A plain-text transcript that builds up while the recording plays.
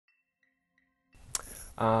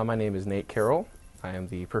My name is Nate Carroll. I am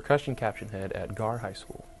the percussion caption head at Gahr High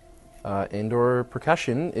School. Indoor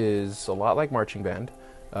percussion is a lot like marching band,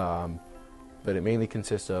 but it mainly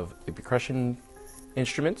consists of the percussion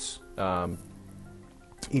instruments.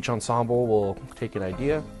 Each ensemble will take an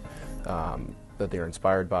idea that they're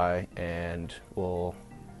inspired by and will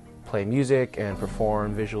play music and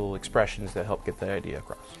perform visual expressions that help get the idea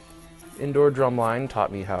across. Indoor Drumline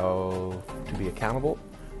taught me how to be accountable,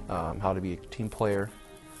 how to be a team player,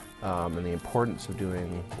 and the importance of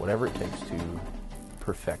doing whatever it takes to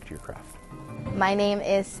perfect your craft. My name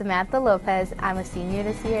is Samantha Lopez. I'm a senior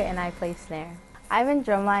this year and I play snare. I'm in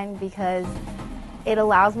Drumline because it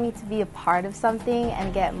allows me to be a part of something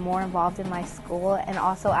and get more involved in my school, and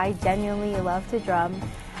also I genuinely love to drum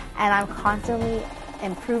and I'm constantly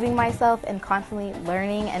improving myself and constantly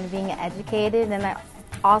learning and being educated, and I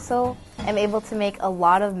also am able to make a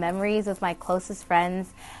lot of memories with my closest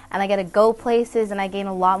friends, and I get to go places and I gain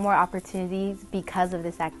a lot more opportunities because of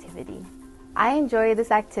this activity. I enjoy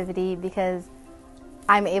this activity because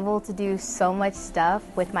I'm able to do so much stuff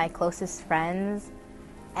with my closest friends,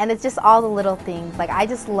 and it's just all the little things. Like, I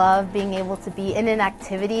just love being able to be in an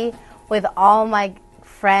activity with all my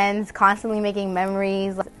friends, constantly making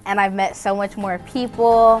memories, and I've met so much more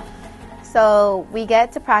people. So we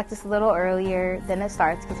get to practice a little earlier than it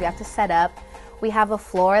starts because we have to set up. We have a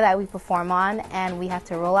floor that we perform on, and we have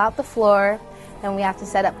to roll out the floor, and we have to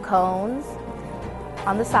set up cones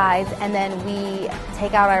on the sides, and then we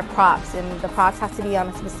take out our props, and the props have to be on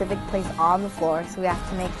a specific place on the floor, so we have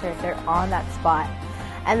to make sure they're on that spot.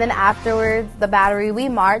 And then afterwards, the battery, we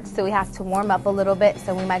march, so we have to warm up a little bit,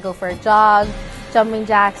 so we might go for a jog, jumping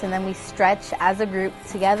jacks, and then we stretch as a group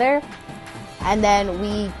together. And then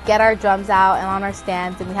we get our drums out and on our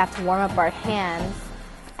stands, and we have to warm up our hands.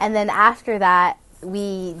 And then after that,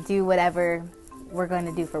 we do whatever we're going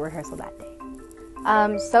to do for rehearsal that day.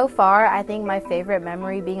 So far, I think my favorite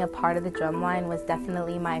memory being a part of the Drumline was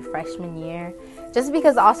definitely my freshman year. Just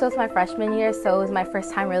because also it's my freshman year, so it was my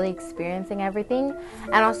first time really experiencing everything.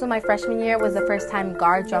 And also my freshman year was the first time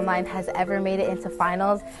Gahr Drumline has ever made it into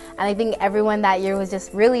finals. And I think everyone that year was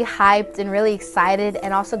just really hyped and really excited,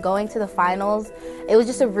 and also going to the finals, it was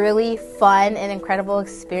just a really fun and incredible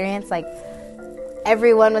experience. Like,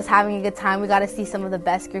 everyone was having a good time. We got to see some of the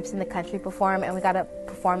best groups in the country perform, and we got to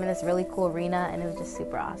perform in this really cool arena, and it was just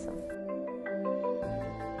super awesome.